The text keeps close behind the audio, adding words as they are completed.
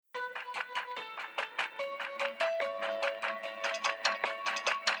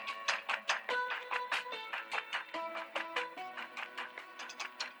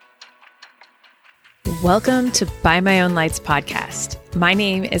Welcome to By My Own Lights podcast. My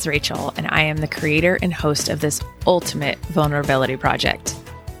name is Rachel, and I am the creator and host of this ultimate vulnerability project.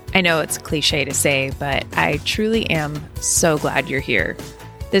 I know it's cliche to say, but I truly am so glad you're here.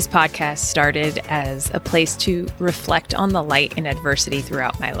 This podcast started as a place to reflect on the light in adversity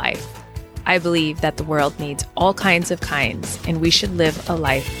throughout my life. I believe that the world needs all kinds of kinds, and we should live a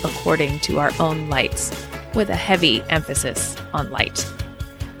life according to our own lights, with a heavy emphasis on light.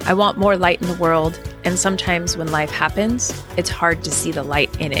 I want more light in the world, and sometimes when life happens, it's hard to see the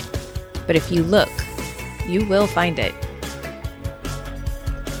light in it. But if you look, you will find it.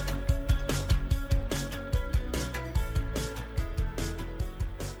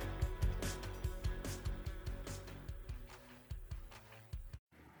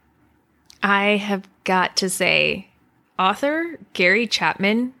 I have got to say, author Gary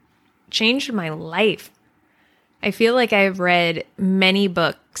Chapman changed my life. I feel like I've read many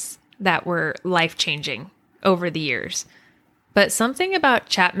books that were life-changing over the years, but something about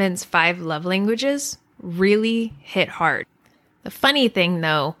Chapman's 5 love languages really hit hard. The funny thing,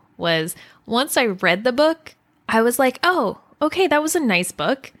 though, was once I read the book, I was like, oh, okay, that was a nice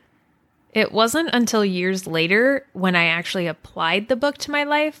book. It wasn't until years later when I actually applied the book to my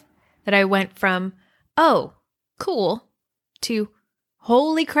life that I went from, oh, cool, to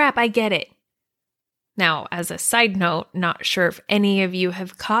holy crap, I get it. Now, as a side note, not sure if any of you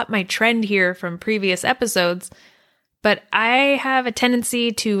have caught my trend here from previous episodes, but I have a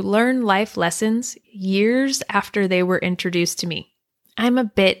tendency to learn life lessons years after they were introduced to me. I'm a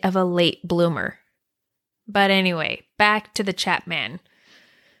bit of a late bloomer. But anyway, back to the Chapman.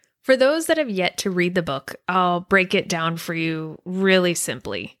 For those that have yet to read the book, I'll break it down for you really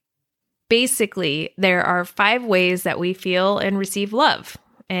simply. Basically, there are 5 ways that we feel and receive love.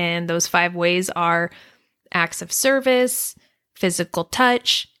 And those 5 ways are acts of service, physical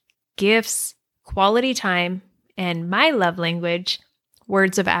touch, gifts, quality time, and my love language,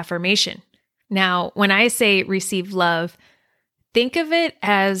 words of affirmation. Now, when I say receive love, think of it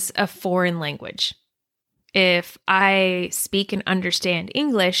as a foreign language. If I speak and understand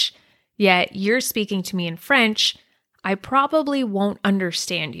English, yet you're speaking to me in French, I probably won't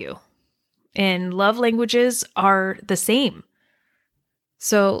understand you. And love languages are the same.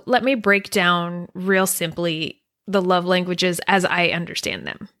 So let me break down real simply the love languages as I understand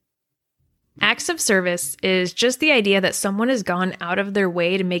them. Acts of service is just the idea that someone has gone out of their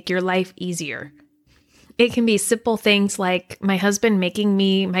way to make your life easier. It can be simple things like my husband making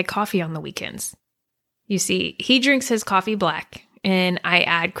me my coffee on the weekends. You see, he drinks his coffee black, and I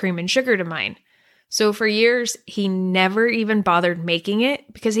add cream and sugar to mine. So for years, he never even bothered making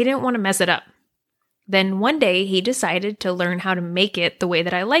it because he didn't want to mess it up. Then one day he decided to learn how to make it the way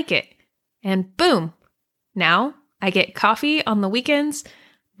that I like it. And boom, now I get coffee on the weekends,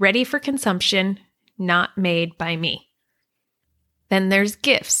 ready for consumption, not made by me. Then there's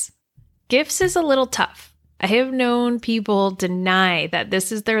gifts. Gifts is a little tough. I have known people deny that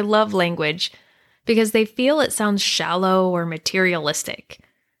this is their love language because they feel it sounds shallow or materialistic.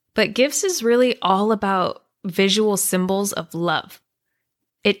 But gifts is really all about visual symbols of love.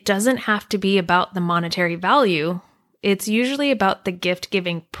 It doesn't have to be about the monetary value. It's usually about the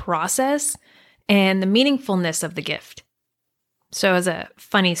gift-giving process and the meaningfulness of the gift. So as a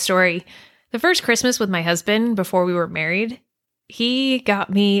funny story, the first Christmas with my husband before we were married, he got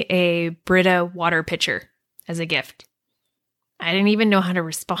me a Brita water pitcher as a gift. I didn't even know how to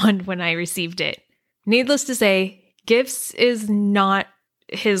respond when I received it. Needless to say, gifts is not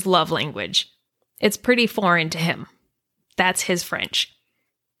his love language. It's pretty foreign to him. That's his French.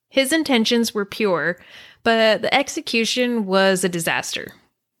 His intentions were pure, but the execution was a disaster.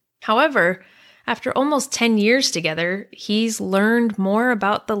 However, after almost 10 years together, he's learned more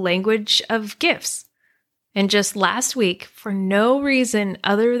about the language of gifts. And just last week, for no reason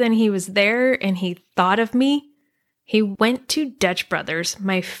other than he was there and he thought of me, he went to Dutch Brothers,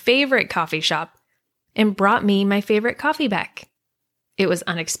 my favorite coffee shop, and brought me my favorite coffee back. It was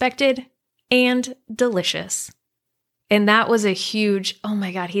unexpected and delicious. And that was a huge, oh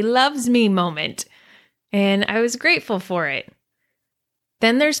my God, he loves me moment. And I was grateful for it.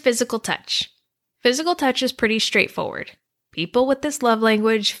 Then there's physical touch. Physical touch is pretty straightforward. People with this love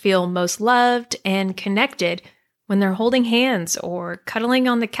language feel most loved and connected when they're holding hands or cuddling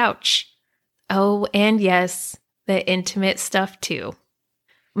on the couch. Oh, and yes, the intimate stuff too.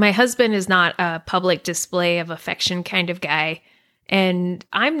 My husband is not a public display of affection kind of guy, and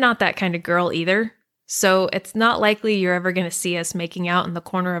I'm not that kind of girl either. So it's not likely you're ever going to see us making out in the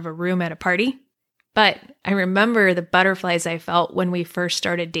corner of a room at a party. But I remember the butterflies I felt when we first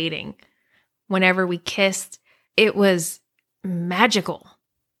started dating. Whenever we kissed, it was magical.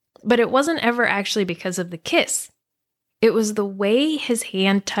 But it wasn't ever actually because of the kiss. It was the way his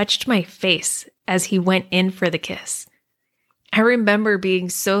hand touched my face as he went in for the kiss. I remember being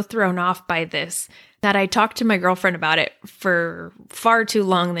so thrown off by this that I talked to my girlfriend about it for far too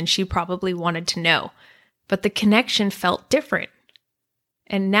long than she probably wanted to know. But the connection felt different.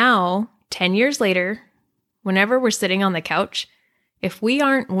 And now, 10 years later, whenever we're sitting on the couch, if we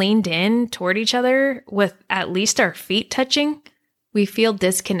aren't leaned in toward each other with at least our feet touching, we feel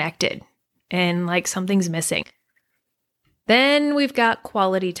disconnected and like something's missing. Then we've got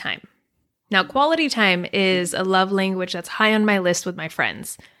quality time. Now, quality time is a love language that's high on my list with my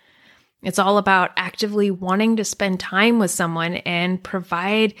friends. It's all about actively wanting to spend time with someone and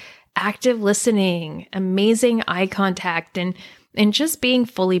provide active listening, amazing eye contact, and just being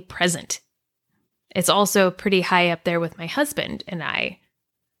fully present. It's also pretty high up there with my husband and I.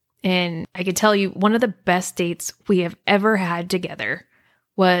 And I can tell you, one of the best dates we have ever had together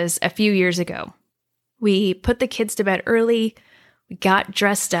was a few years ago. We put the kids to bed early, we got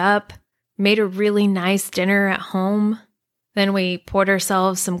dressed up, made a really nice dinner at home. Then we poured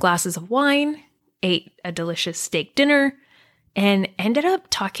ourselves some glasses of wine, ate a delicious steak dinner, and ended up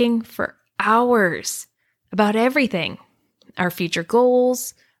talking for hours about everything. Our future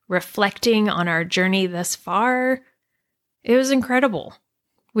goals, reflecting on our journey thus far. It was incredible.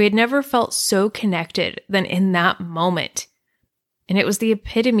 We had never felt so connected than in that moment. And it was the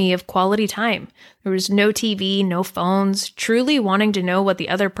epitome of quality time. There was no TV, no phones, truly wanting to know what the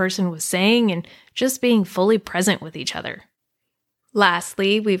other person was saying and just being fully present with each other.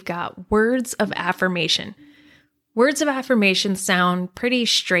 Lastly, we've got words of affirmation. Words of affirmation sound pretty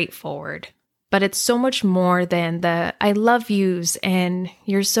straightforward, but it's so much more than the I love yous and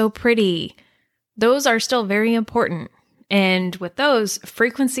you're so pretty. Those are still very important. And with those,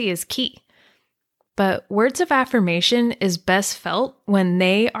 frequency is key. But words of affirmation is best felt when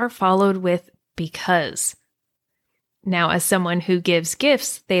they are followed with because. Now, as someone who gives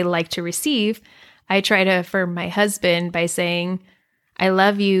gifts they like to receive, I try to affirm my husband by saying, I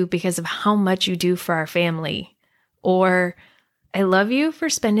love you because of how much you do for our family. Or, I love you for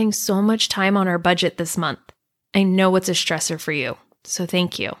spending so much time on our budget this month. I know it's a stressor for you, so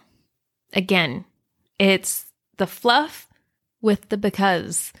thank you. Again, it's the fluff with the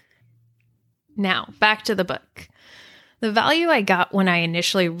because. Now, back to the book. The value I got when I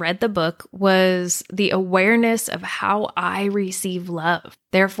initially read the book was the awareness of how I receive love.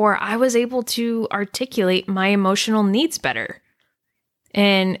 Therefore, I was able to articulate my emotional needs better.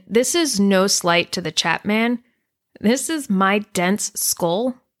 And this is no slight to the Chapman. This is my dense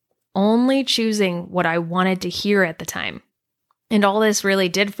skull only choosing what I wanted to hear at the time. And all this really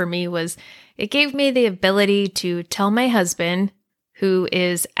did for me was it gave me the ability to tell my husband, who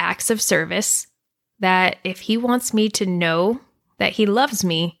is acts of service, that if he wants me to know that he loves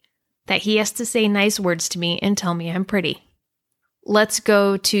me, that he has to say nice words to me and tell me I'm pretty. Let's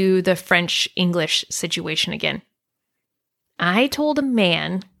go to the French-English situation again. I told a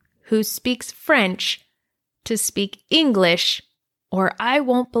man who speaks French to speak English, or I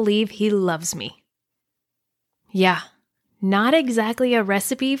won't believe he loves me. Yeah, not exactly a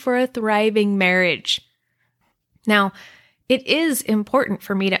recipe for a thriving marriage. Now, it is important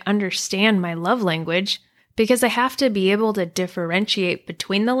for me to understand my love language because I have to be able to differentiate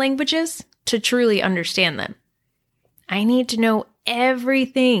between the languages to truly understand them. I need to know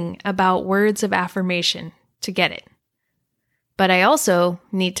everything about words of affirmation to get it. But I also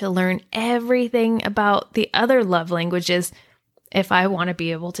need to learn everything about the other love languages if I want to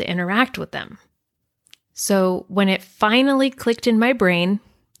be able to interact with them. So when it finally clicked in my brain,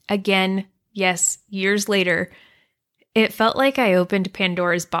 again, yes, years later, it felt like I opened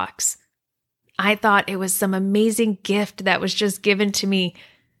Pandora's box. I thought it was some amazing gift that was just given to me.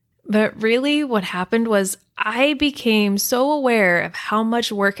 But really what happened was I became so aware of how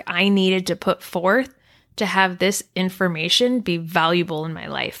much work I needed to put forth to have this information be valuable in my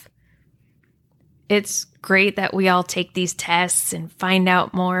life. It's great that we all take these tests and find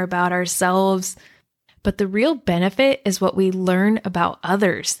out more about ourselves, but the real benefit is what we learn about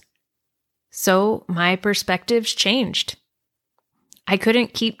others. So my perspectives changed. I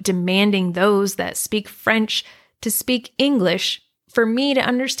couldn't keep demanding those that speak French to speak English for me to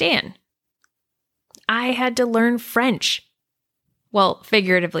understand. I had to learn French. Well,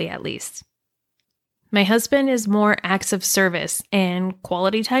 figuratively at least. My husband is more acts of service and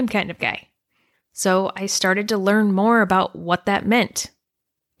quality time kind of guy. So I started to learn more about what that meant.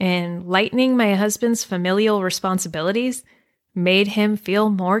 And lightening my husband's familial responsibilities made him feel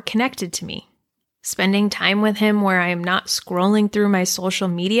more connected to me. Spending time with him where I am not scrolling through my social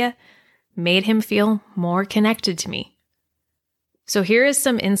media made him feel more connected to me. So here is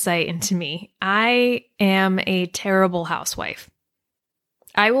some insight into me. I am a terrible housewife.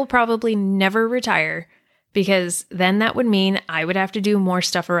 I will probably never retire because then that would mean I would have to do more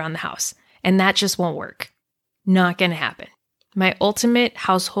stuff around the house, and that just won't work. Not going to happen. My ultimate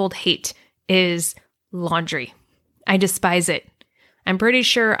household hate is laundry. I despise it. I'm pretty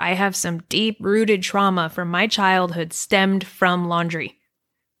sure I have some deep-rooted trauma from my childhood stemmed from laundry.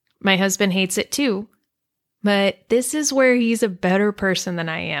 My husband hates it too, but this is where he's a better person than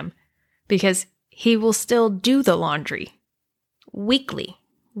I am because he will still do the laundry weekly,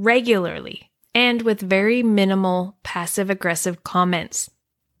 regularly, and with very minimal passive-aggressive comments.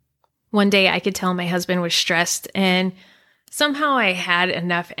 One day I could tell my husband was stressed and somehow I had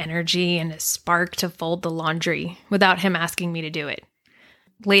enough energy and a spark to fold the laundry without him asking me to do it.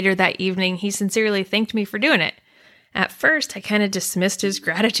 Later that evening, he sincerely thanked me for doing it. At first, I kind of dismissed his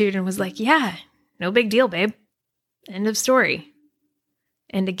gratitude and was like, yeah, no big deal, babe. End of story.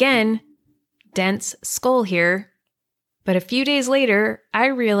 And again, dense skull here. But a few days later, I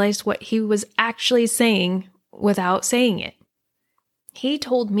realized what he was actually saying without saying it. He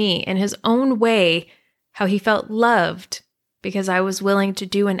told me in his own way how he felt loved because I was willing to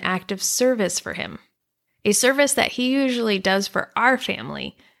do an act of service for him. A service that he usually does for our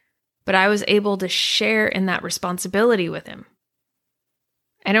family, but I was able to share in that responsibility with him.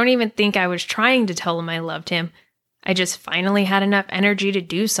 I don't even think I was trying to tell him I loved him. I just finally had enough energy to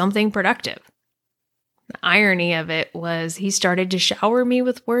do something productive. The irony of it was he started to shower me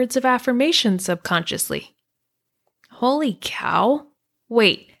with words of affirmation subconsciously. Holy cow.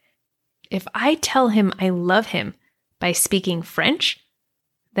 Wait, if I tell him I love him by speaking French,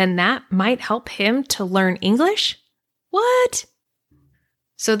 then that might help him to learn English? What?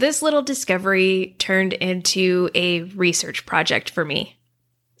 So this little discovery turned into a research project for me.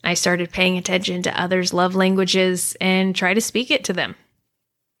 I started paying attention to others' love languages and try to speak it to them.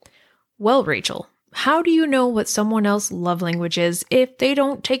 Well, Rachel, how do you know what someone else's love language is if they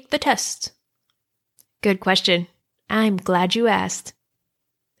don't take the test? Good question. I'm glad you asked.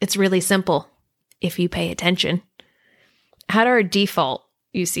 It's really simple, if you pay attention. At our default,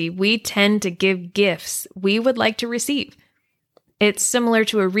 you see, we tend to give gifts we would like to receive. It's similar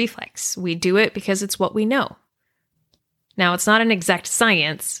to a reflex. We do it because it's what we know. Now, it's not an exact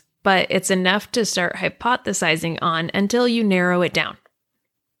science, but it's enough to start hypothesizing on until you narrow it down.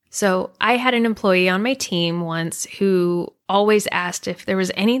 So I had an employee on my team once who always asked if there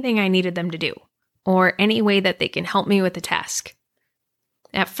was anything I needed them to do, or any way that they can help me with a task.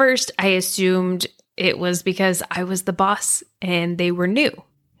 At first, I assumed it was because I was the boss and they were new.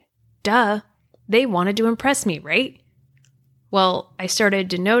 Duh, they wanted to impress me, right? Well, I started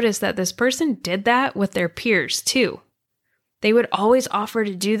to notice that this person did that with their peers too. They would always offer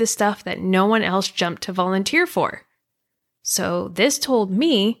to do the stuff that no one else jumped to volunteer for. So this told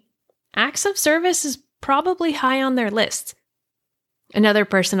me acts of service is probably high on their list. Another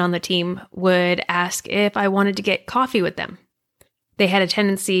person on the team would ask if I wanted to get coffee with them. They had a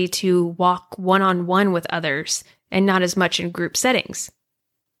tendency to walk one-on-one with others and not as much in group settings.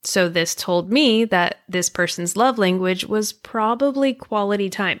 So this told me that this person's love language was probably quality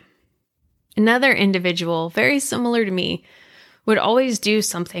time. Another individual, very similar to me, would always do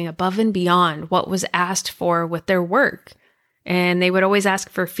something above and beyond what was asked for with their work. And they would always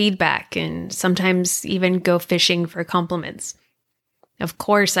ask for feedback and sometimes even go fishing for compliments. Of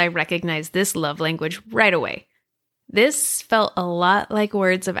course, I recognized this love language right away. This felt a lot like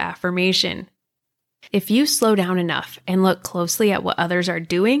words of affirmation. If you slow down enough and look closely at what others are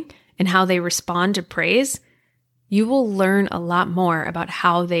doing and how they respond to praise, you will learn a lot more about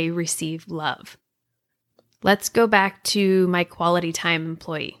how they receive love. Let's go back to my quality time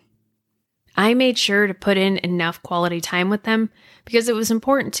employee. I made sure to put in enough quality time with them because it was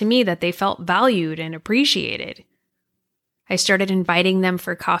important to me that they felt valued and appreciated. I started inviting them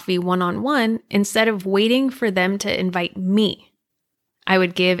for coffee one-on-one instead of waiting for them to invite me. I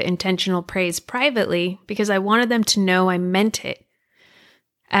would give intentional praise privately because I wanted them to know I meant it.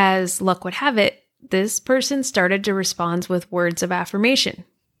 As luck would have it, this person started to respond with words of affirmation.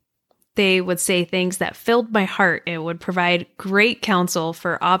 They would say things that filled my heart and would provide great counsel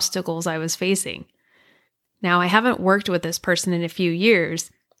for obstacles I was facing. Now, I haven't worked with this person in a few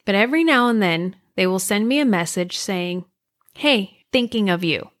years, but every now and then they will send me a message saying, "Hey, thinking of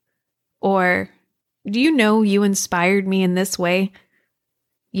you." Or, "Do you know you inspired me in this way?"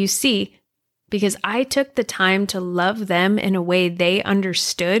 You see, because I took the time to love them in a way they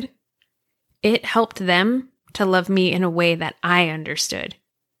understood, it helped them to love me in a way that I understood.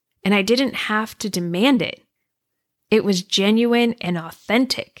 And I didn't have to demand it. It was genuine and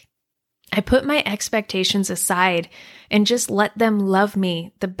authentic. I put my expectations aside and just let them love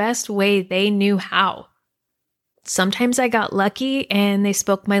me the best way they knew how. Sometimes I got lucky and they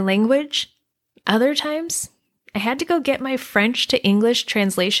spoke my language. Other times, I had to go get my French to English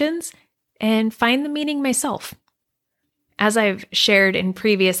translations and find the meaning myself. As I've shared in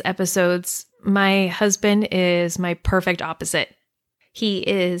previous episodes, my husband is my perfect opposite. He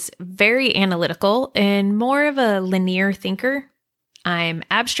is very analytical and more of a linear thinker. I'm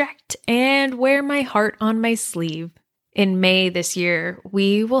abstract and wear my heart on my sleeve. In May this year,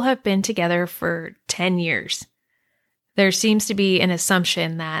 we will have been together for 10 years. There seems to be an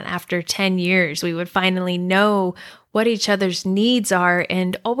assumption that after 10 years, we would finally know what each other's needs are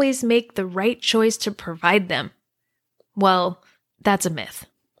and always make the right choice to provide them. Well, that's a myth,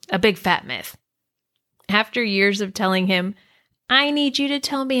 a big fat myth. After years of telling him, I need you to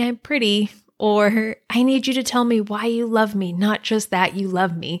tell me I'm pretty, or I need you to tell me why you love me, not just that you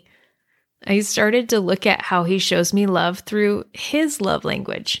love me, I started to look at how he shows me love through his love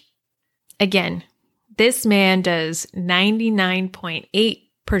language. Again, this man does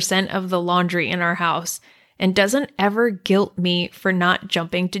 99.8% of the laundry in our house and doesn't ever guilt me for not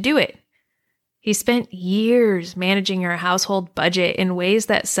jumping to do it. He spent years managing our household budget in ways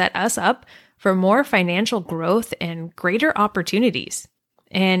that set us up for more financial growth and greater opportunities.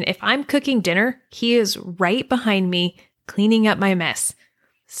 And if I'm cooking dinner, he is right behind me cleaning up my mess.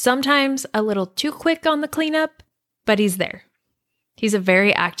 Sometimes a little too quick on the cleanup, but he's there. He's a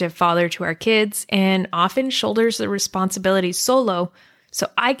very active father to our kids and often shoulders the responsibility solo, so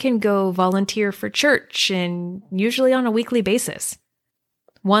I can go volunteer for church and usually on a weekly basis.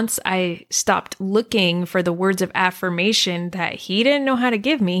 Once I stopped looking for the words of affirmation that he didn't know how to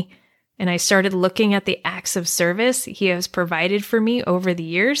give me, and I started looking at the acts of service he has provided for me over the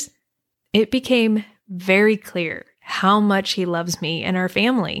years, it became very clear how much he loves me and our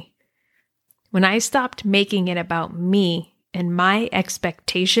family. When I stopped making it about me and my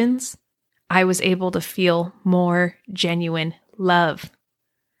expectations, I was able to feel more genuine love.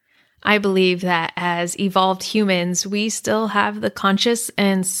 I believe that as evolved humans, we still have the conscious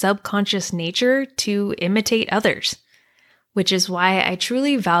and subconscious nature to imitate others, which is why I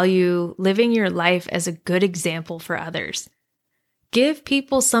truly value living your life as a good example for others. Give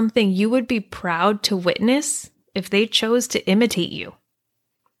people something you would be proud to witness if they chose to imitate you.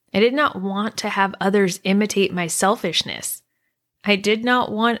 I did not want to have others imitate my selfishness. I did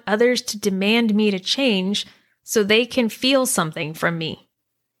not want others to demand me to change so they can feel something from me.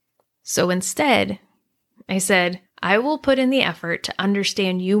 So instead, I said, I will put in the effort to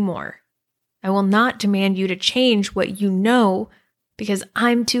understand you more. I will not demand you to change what you know because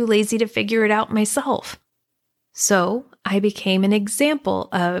I'm too lazy to figure it out myself. So I became an example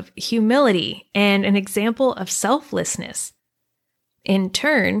of humility and an example of selflessness. In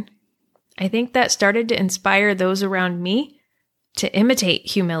turn, I think that started to inspire those around me to imitate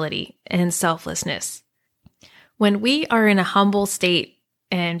humility and selflessness. When we are in a humble state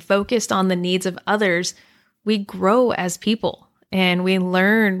and focused on the needs of others, we grow as people and we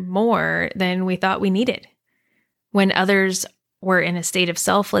learn more than we thought we needed. When others were in a state of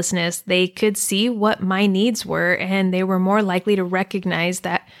selflessness, they could see what my needs were and they were more likely to recognize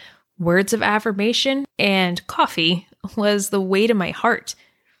that words of affirmation and coffee was the way to my heart.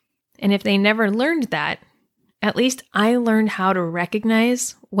 And if they never learned that, at least I learned how to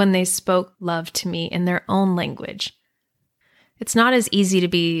recognize when they spoke love to me in their own language. It's not as easy to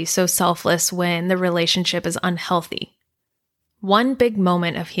be so selfless when the relationship is unhealthy. One big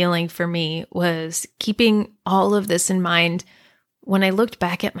moment of healing for me was keeping all of this in mind when I looked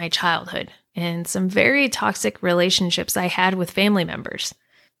back at my childhood and some very toxic relationships I had with family members.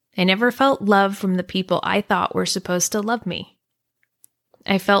 I never felt love from the people I thought were supposed to love me.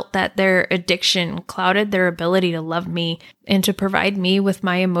 I felt that their addiction clouded their ability to love me and to provide me with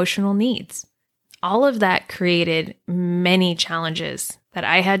my emotional needs. All of that created many challenges that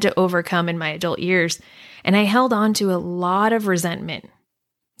I had to overcome in my adult years, and I held on to a lot of resentment.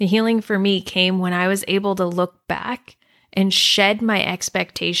 The healing for me came when I was able to look back and shed my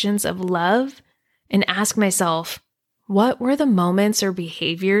expectations of love and ask myself, what were the moments or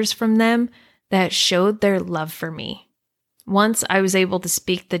behaviors from them that showed their love for me? Once I was able to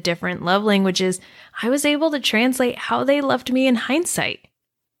speak the different love languages, I was able to translate how they loved me in hindsight.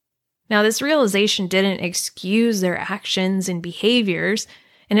 Now, this realization didn't excuse their actions and behaviors,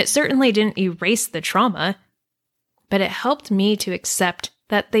 and it certainly didn't erase the trauma, but it helped me to accept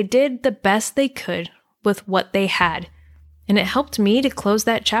that they did the best they could with what they had, and it helped me to close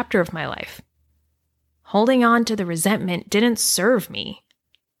that chapter of my life. Holding on to the resentment didn't serve me.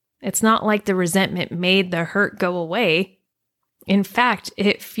 It's not like the resentment made the hurt go away. In fact,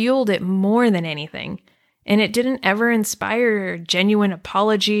 it fueled it more than anything. And it didn't ever inspire genuine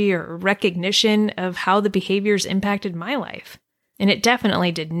apology or recognition of how the behaviors impacted my life. And it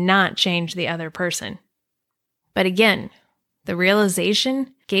definitely did not change the other person. But again, the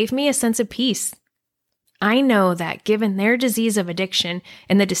realization gave me a sense of peace. I know that given their disease of addiction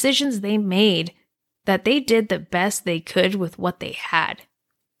and the decisions they made, that they did the best they could with what they had.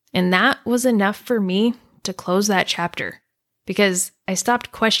 And that was enough for me to close that chapter, because I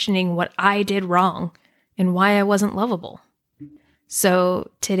stopped questioning what I did wrong and why I wasn't lovable.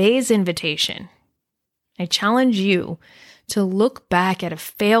 So today's invitation, I challenge you to look back at a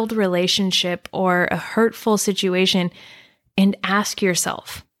failed relationship or a hurtful situation and ask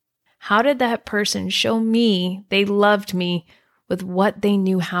yourself, how did that person show me they loved me with what they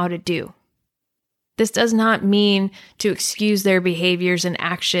knew how to do? This does not mean to excuse their behaviors and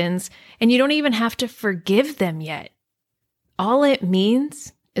actions, and you don't even have to forgive them yet. All it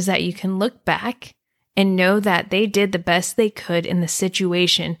means is that you can look back and know that they did the best they could in the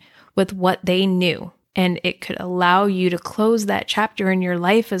situation with what they knew, and it could allow you to close that chapter in your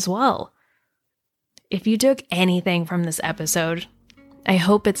life as well. If you took anything from this episode, I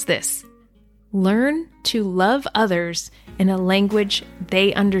hope it's this. Learn to love others in a language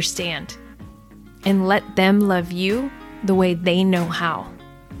they understand, and let them love you the way they know how.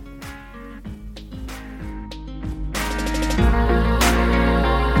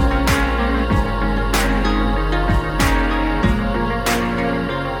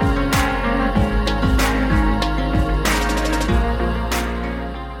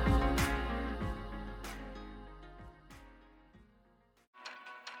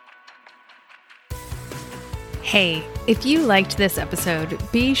 Hey, if you liked this episode,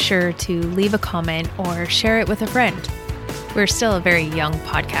 be sure to leave a comment or share it with a friend. We're still a very young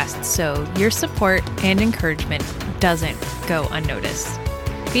podcast, so your support and encouragement doesn't go unnoticed.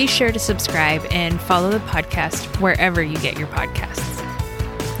 Be sure to subscribe and follow the podcast wherever you get your podcasts.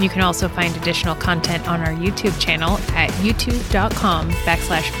 You can also find additional content on our YouTube channel at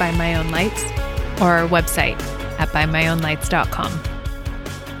youtube.com/bymyownlights or our website at bymyownlights.com.